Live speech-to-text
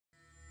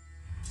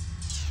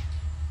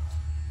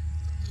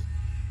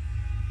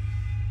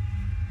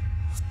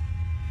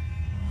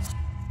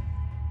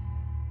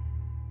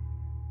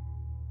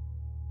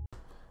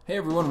Hey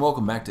everyone,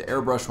 welcome back to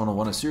Airbrush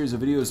 101, a series of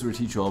videos where we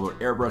teach you all about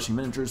airbrushing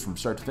miniatures from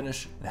start to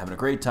finish and having a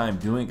great time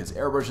doing it because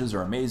airbrushes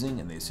are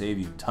amazing and they save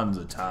you tons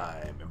of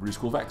time and produce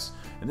cool effects.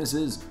 And this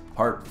is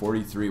part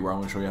 43 where I'm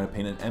going to show you how to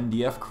paint an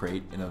MDF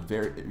crate in a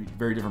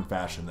very different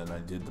fashion than I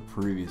did the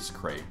previous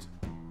crate.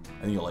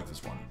 I think you'll like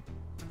this one.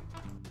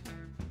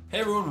 Hey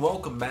everyone,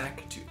 welcome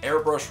back to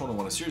Airbrush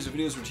 101, a series of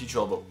videos where we teach you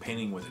all about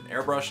painting with an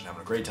airbrush and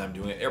having a great time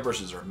doing it.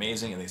 Airbrushes are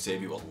amazing and they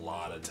save you a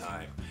lot of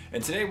time.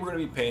 And today we're going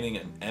to be painting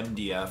an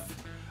MDF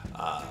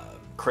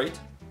crate.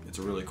 It's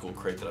a really cool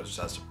crate that I just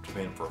asked to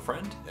paint for a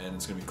friend, and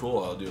it's gonna be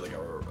cool. I'll do like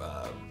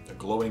a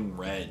glowing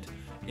red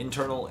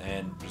internal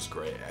and just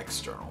gray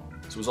external.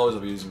 So as always,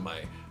 I'll be using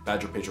my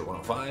Badger Patriot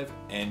 105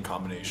 in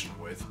combination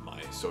with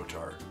my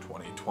Sotar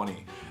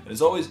 2020. And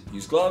as always,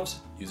 use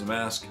gloves, use a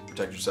mask,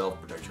 protect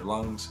yourself, protect your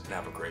lungs, and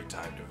have a great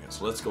time doing it.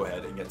 So let's go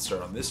ahead and get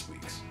started on this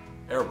week's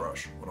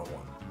Airbrush 101.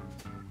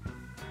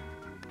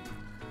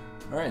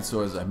 All right, so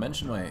as I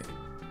mentioned my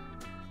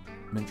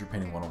Miniature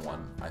Painting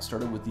 101, I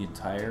started with the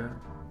entire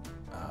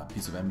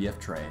piece of MDF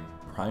terrain,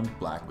 primed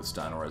black with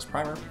Stynelrez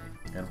primer,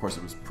 and of course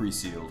it was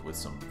pre-sealed with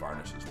some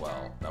varnish as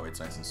well. That way it's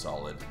nice and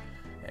solid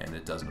and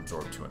it doesn't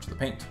absorb too much of the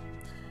paint.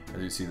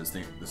 As you see, this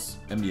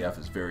MDF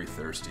is very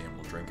thirsty and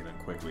will drink it in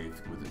quickly,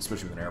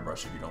 especially with an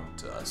airbrush if you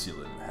don't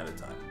seal it ahead of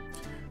time.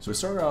 So I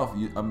started off,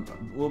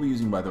 we'll be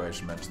using, by the way, I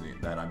should mention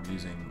that I'm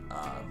using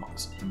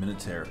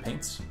Miniature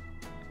paints.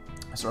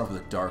 I start off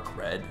with a dark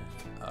red,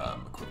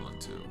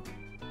 equivalent to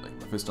like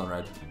Mephiston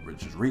red,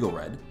 which is Regal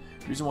red.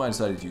 The reason why I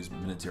decided to use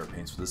Miniature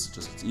paints for this is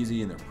just it's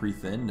easy and they're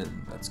pre-thinned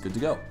and that's good to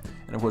go.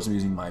 And of course I'm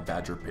using my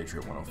Badger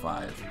Patriot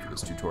 105 for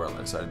this tutorial.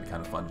 I decided it'd be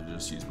kind of fun to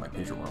just use my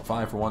Patriot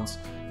 105 for once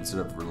instead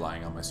of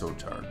relying on my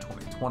Sotar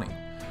 2020.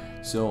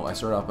 So I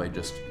started off by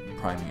just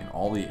priming in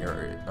all the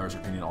areas, or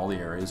painting all the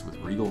areas with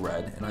Regal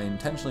red, and I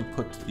intentionally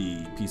put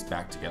the piece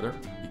back together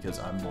because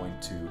I'm going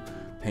to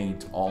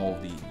paint all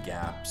the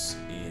gaps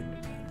in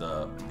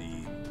the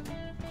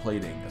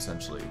plating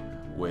essentially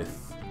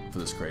for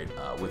this crate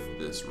with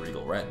this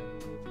Regal red.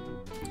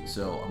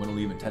 So I'm going to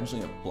leave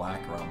intentionally a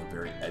black around the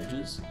very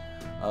edges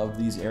of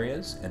these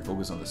areas and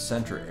focus on the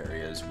center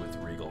areas with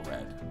Regal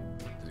red,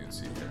 as you can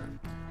see here.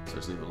 So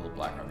just leave a little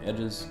black around the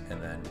edges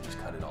and then just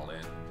cut it all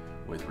in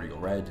with Regal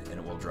red, and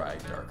it will dry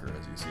darker.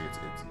 As you see,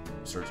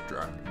 it starts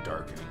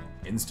darkening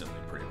instantly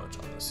pretty much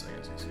on this thing.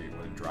 As you see,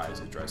 when it dries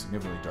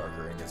significantly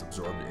darker and gets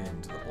absorbed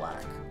into the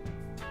black.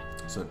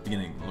 So at the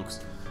beginning it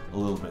looks a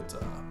little bit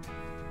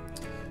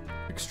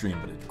extreme,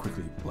 but it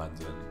quickly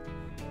blends in.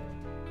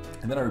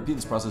 And then I repeat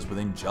this process with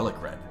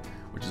Angelic red,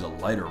 which is a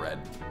lighter red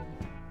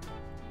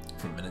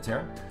from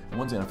Miniature. And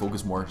once again, I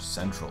focus more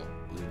central,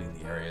 leaving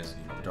the areas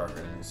darker.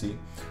 And you see,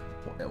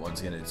 once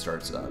again, it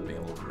starts being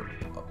a little bit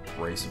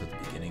abrasive at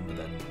the beginning, but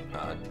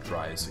then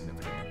dries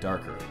significantly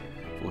darker,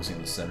 focusing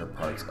on the center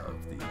parts of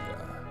the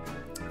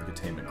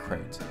containment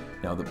crate.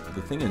 Now, the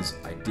thing is,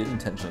 I did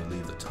intentionally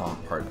leave the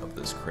top part of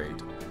this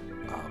crate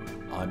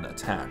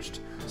unattached,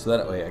 so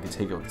that way I can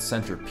take out the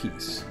center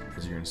piece,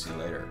 as you're going to see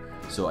later.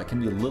 So I can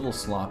be a little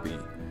sloppy.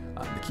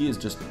 The key is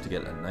just to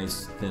get a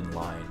nice thin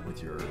line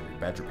with your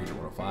Badger Patriot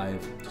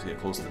 105, just get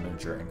close to the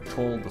miniature and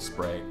control the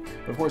spray.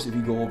 But of course, if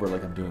you go over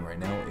like I'm doing right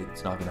now,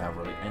 it's not going to have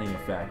really any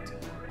effect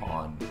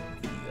on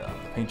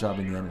the paint job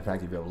in the end. In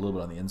fact, if you have a little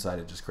bit on the inside,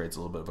 it just creates a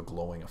little bit of a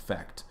glowing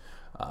effect.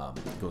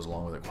 It goes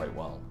along with it quite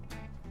well.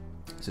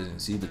 So as you can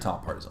see, the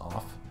top part is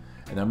off.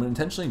 And what I'm going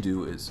to intentionally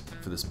do is,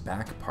 for this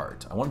back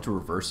part, I want it to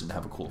reverse it and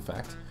have a cool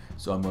effect.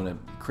 So I'm going to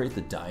create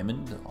the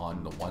diamond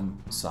on the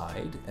one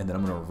side, and then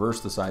I'm going to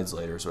reverse the sides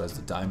later so it has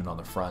the diamond on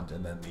the front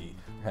and then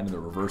the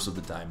reverse of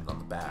the diamond on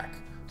the back.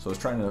 So I was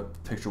trying to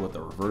picture what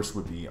the reverse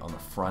would be on the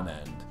front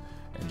end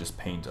and just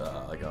paint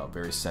like a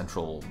very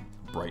central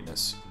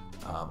brightness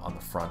on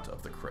the front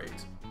of the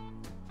crate.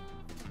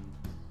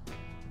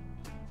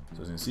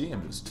 So as you can see,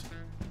 I'm just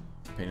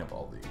painting up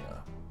all the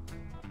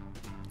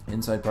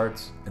inside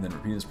parts, and then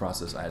repeating this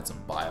process. I had some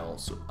Bile.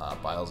 So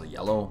Bile's a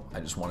yellow. I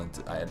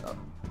had a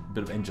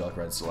bit of Angelic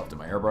red still left in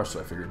my airbrush,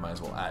 so I figured I might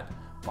as well add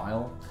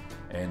Bile.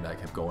 And I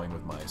kept going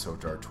with my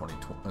Sotar 20,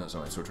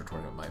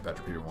 my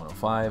Badger Patriot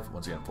 105.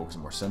 Once again, I'm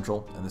focusing more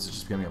central, and this is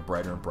just becoming a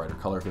brighter and brighter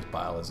color because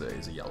Bile is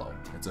a yellow.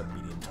 It's a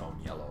medium tone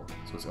yellow,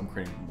 so I'm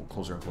creating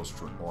closer and closer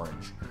to an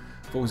orange.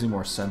 Focusing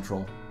more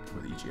central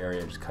with each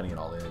area, just cutting it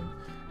all in.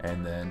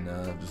 And then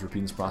just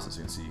repeating this process.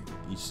 You can see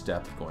each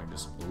step going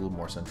just a little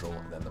more central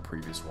than the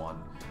previous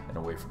one and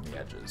away from the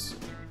edges.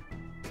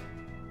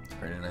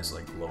 Creating a nice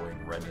like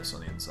glowing redness on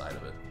the inside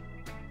of it.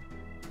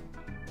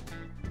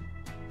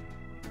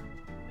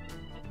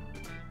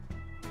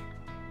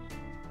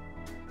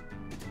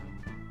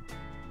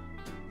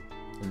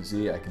 As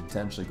you see, I can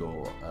potentially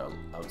go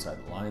outside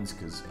the lines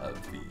because of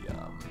the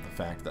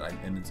fact that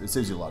it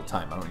saves you a lot of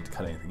time. I don't need to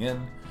cut anything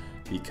in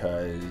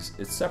because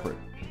it's separate.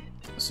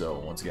 So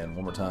once again,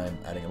 one more time,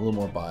 adding a little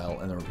more Bile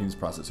and then repeating this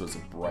process so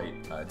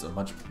it's a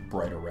much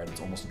brighter red.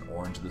 It's almost an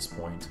orange at this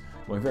point,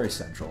 going very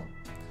central.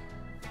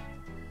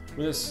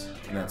 With this,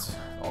 and that's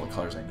all the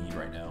colors I need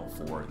right now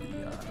for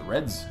the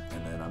reds.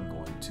 And then I'm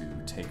going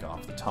to take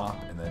off the top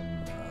and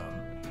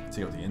then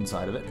take out the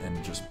inside of it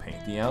and just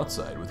paint the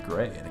outside with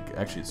gray. And it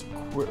actually is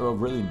a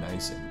really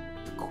nice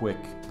and quick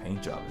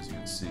paint job, as you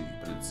can see.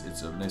 But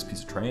it's a nice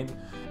piece of terrain,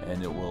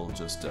 and it will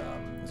just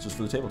it's just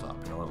for the tabletop.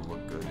 You know, it'll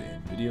look good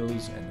in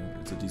videos, and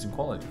it's a decent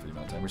quality for the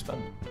amount of time you're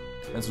spending.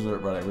 That's what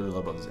I really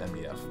love about this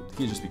MDF. The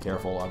key is just be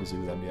careful, obviously,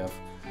 with MDF.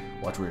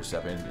 Watch where you're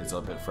stepping. It's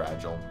a bit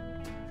fragile.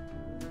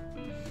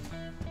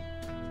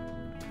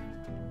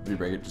 If you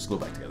break it, just glue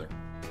it back together.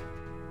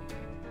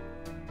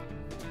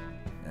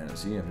 And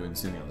see, I'm doing the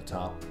same thing on the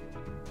top.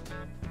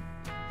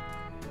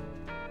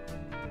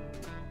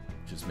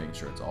 Just making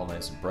sure it's all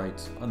nice and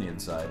bright on the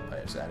inside by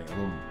just adding a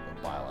little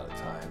bile at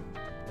a time,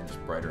 and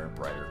just brighter and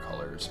brighter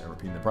colors, and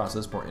repeating the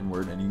process more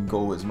inward, and you can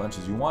go as much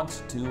as you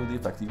want to the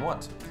effect that you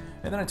want.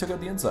 And then I took out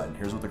the inside, and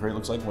here's what the crate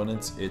looks like when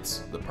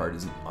the part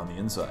is on the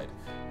inside.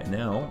 And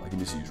now I can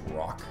just use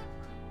rock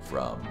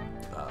from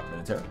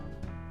Minotaur.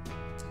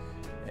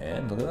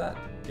 And look at that.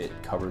 It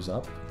covers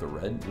up the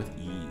red with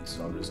ease.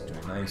 So I'm just doing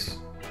a nice,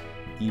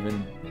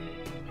 even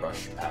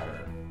brush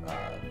pattern,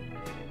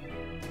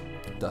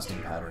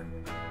 dusting pattern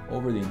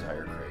over the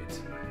entire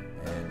crate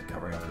and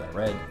covering up that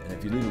red. And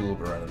if you leave it a little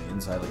bit around on the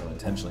inside, like I'm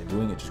intentionally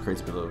doing, it just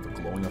creates a bit of a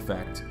glowing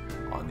effect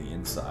on the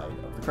inside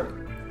of the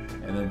crate.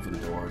 And then for the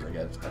doors,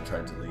 I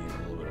tried to leave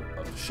a little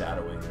bit of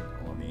shadowing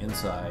on the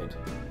inside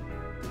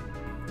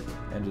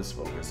and just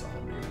focus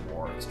on the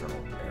more external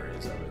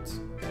areas of it.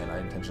 And I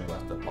intentionally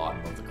left the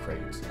bottom of the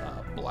crate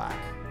black.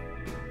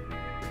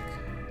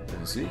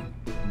 As you see,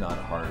 not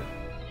a hard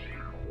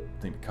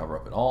thing to cover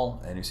up at all,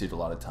 and you saved a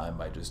lot of time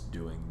by just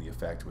doing the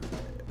effect with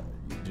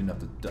you didn't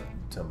have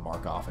to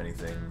mark off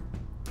anything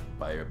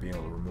by being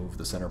able to remove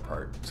the center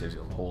part. It saves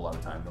you a whole lot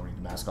of time. No need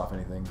to mask off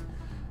anything,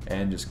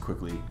 and just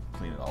quickly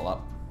clean it all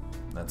up.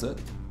 That's it.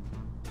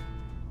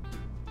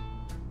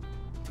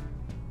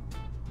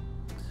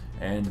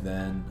 And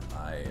then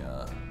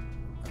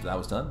after that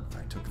was done,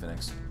 I took the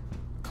next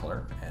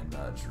color and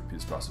just repeated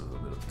this process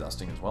with a bit of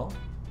dusting as well.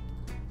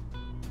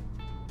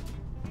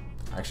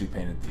 I actually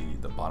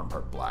painted the bottom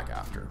part black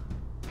after.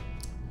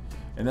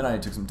 And then I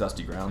took some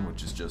dusty ground,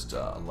 which is just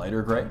a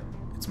lighter gray.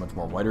 It's much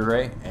more whiter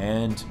gray,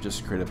 and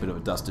just create a bit of a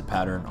dusted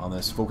pattern on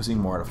this, focusing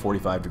more at a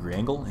 45-degree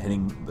angle,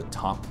 hitting the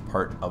top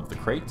part of the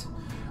crate,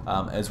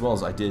 as well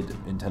as I did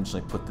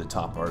intentionally put the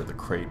top part of the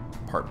crate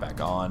part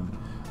back on,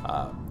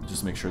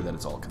 just to make sure that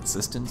it's all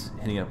consistent,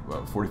 hitting at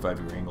a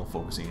 45-degree angle,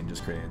 focusing and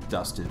just creating a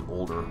dusted,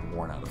 older,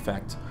 worn-out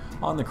effect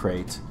on the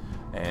crate,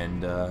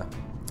 and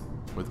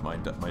with my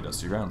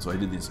dusty ground. So I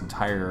did this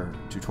entire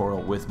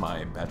tutorial with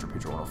my Badger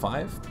Pager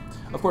 105.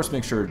 Of course,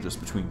 make sure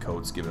just between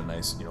coats, give it a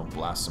nice,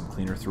 blast some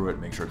cleaner through it,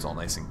 make sure it's all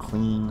nice and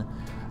clean.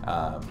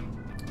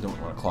 Don't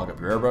want to clog up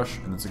your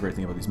airbrush. And that's the great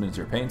thing about these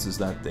Minotaur paints, is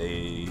that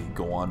they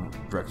go on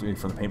directly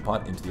from the paint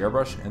pot into the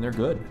airbrush, and they're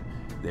good.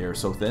 They are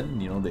so thin,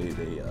 they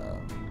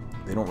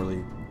don't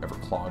really ever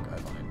clog, I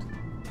find.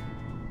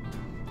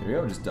 Here we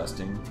go, just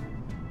dusting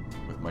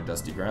with my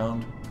dusty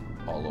ground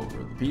all over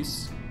the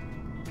piece.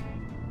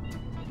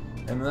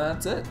 And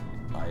that's it.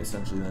 I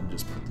essentially then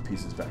just put the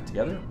pieces back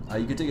together.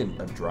 You could take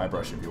a dry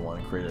brush if you want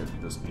and create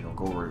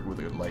go over it with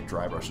a light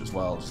dry brush as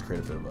well, just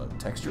create a bit of a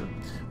texture.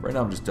 Right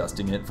now I'm just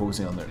dusting it,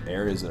 focusing on the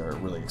areas that are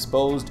really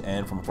exposed,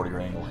 and from a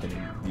 40-degree angle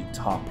hitting the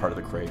top part of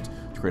the crate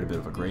to create a bit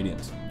of a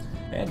gradient.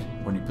 And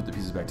when you put the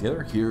pieces back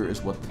together, here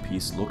is what the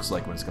piece looks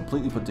like when it's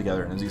completely put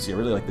together. And as you can see, I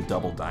really like the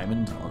double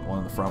diamond, one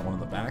in the front, one in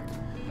the back.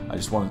 I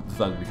just thought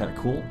it'd be kind of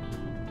cool.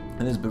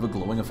 And there's a bit of a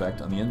glowing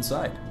effect on the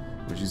inside,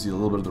 which you see a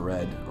little bit of the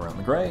red around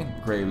the gray.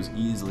 The gray was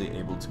easily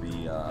able to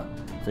be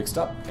fixed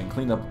up and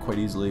cleaned up quite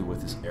easily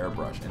with this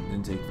airbrush, and it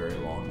didn't take very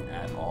long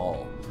at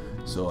all.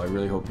 So I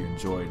really hope you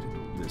enjoyed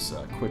this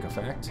quick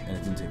effect, and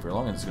it didn't take very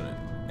long.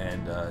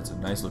 And it's a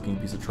nice looking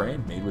piece of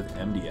terrain made with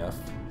MDF.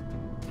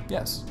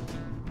 Yes.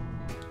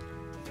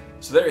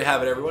 So there you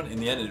have it, everyone. In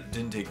the end, it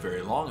didn't take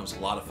very long. It was a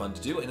lot of fun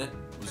to do, and it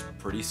was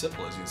pretty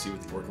simple. As you can see,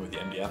 working with the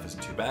MDF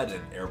isn't too bad,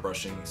 and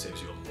airbrushing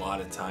saves you a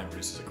lot of time,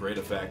 produces a great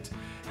effect,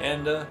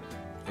 and it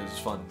was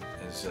fun.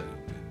 As I said,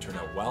 it turned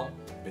out well.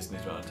 Basically,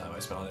 the amount of time I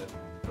spent on it,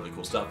 really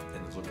cool stuff,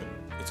 and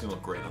it's gonna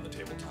look great on the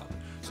tabletop.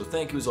 So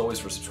thank you as always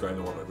for subscribing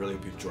to the world. I really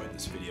hope you enjoyed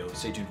this video.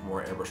 Stay tuned for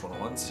more Airbrush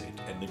 101s,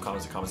 and leave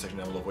comments in the comment section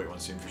down below what you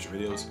want to see in future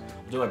videos.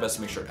 I'll do my best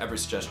to make sure every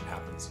suggestion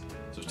happens.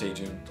 So stay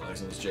tuned. Till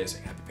next time, this is Jay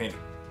saying happy painting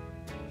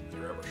with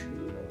your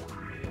airbrush.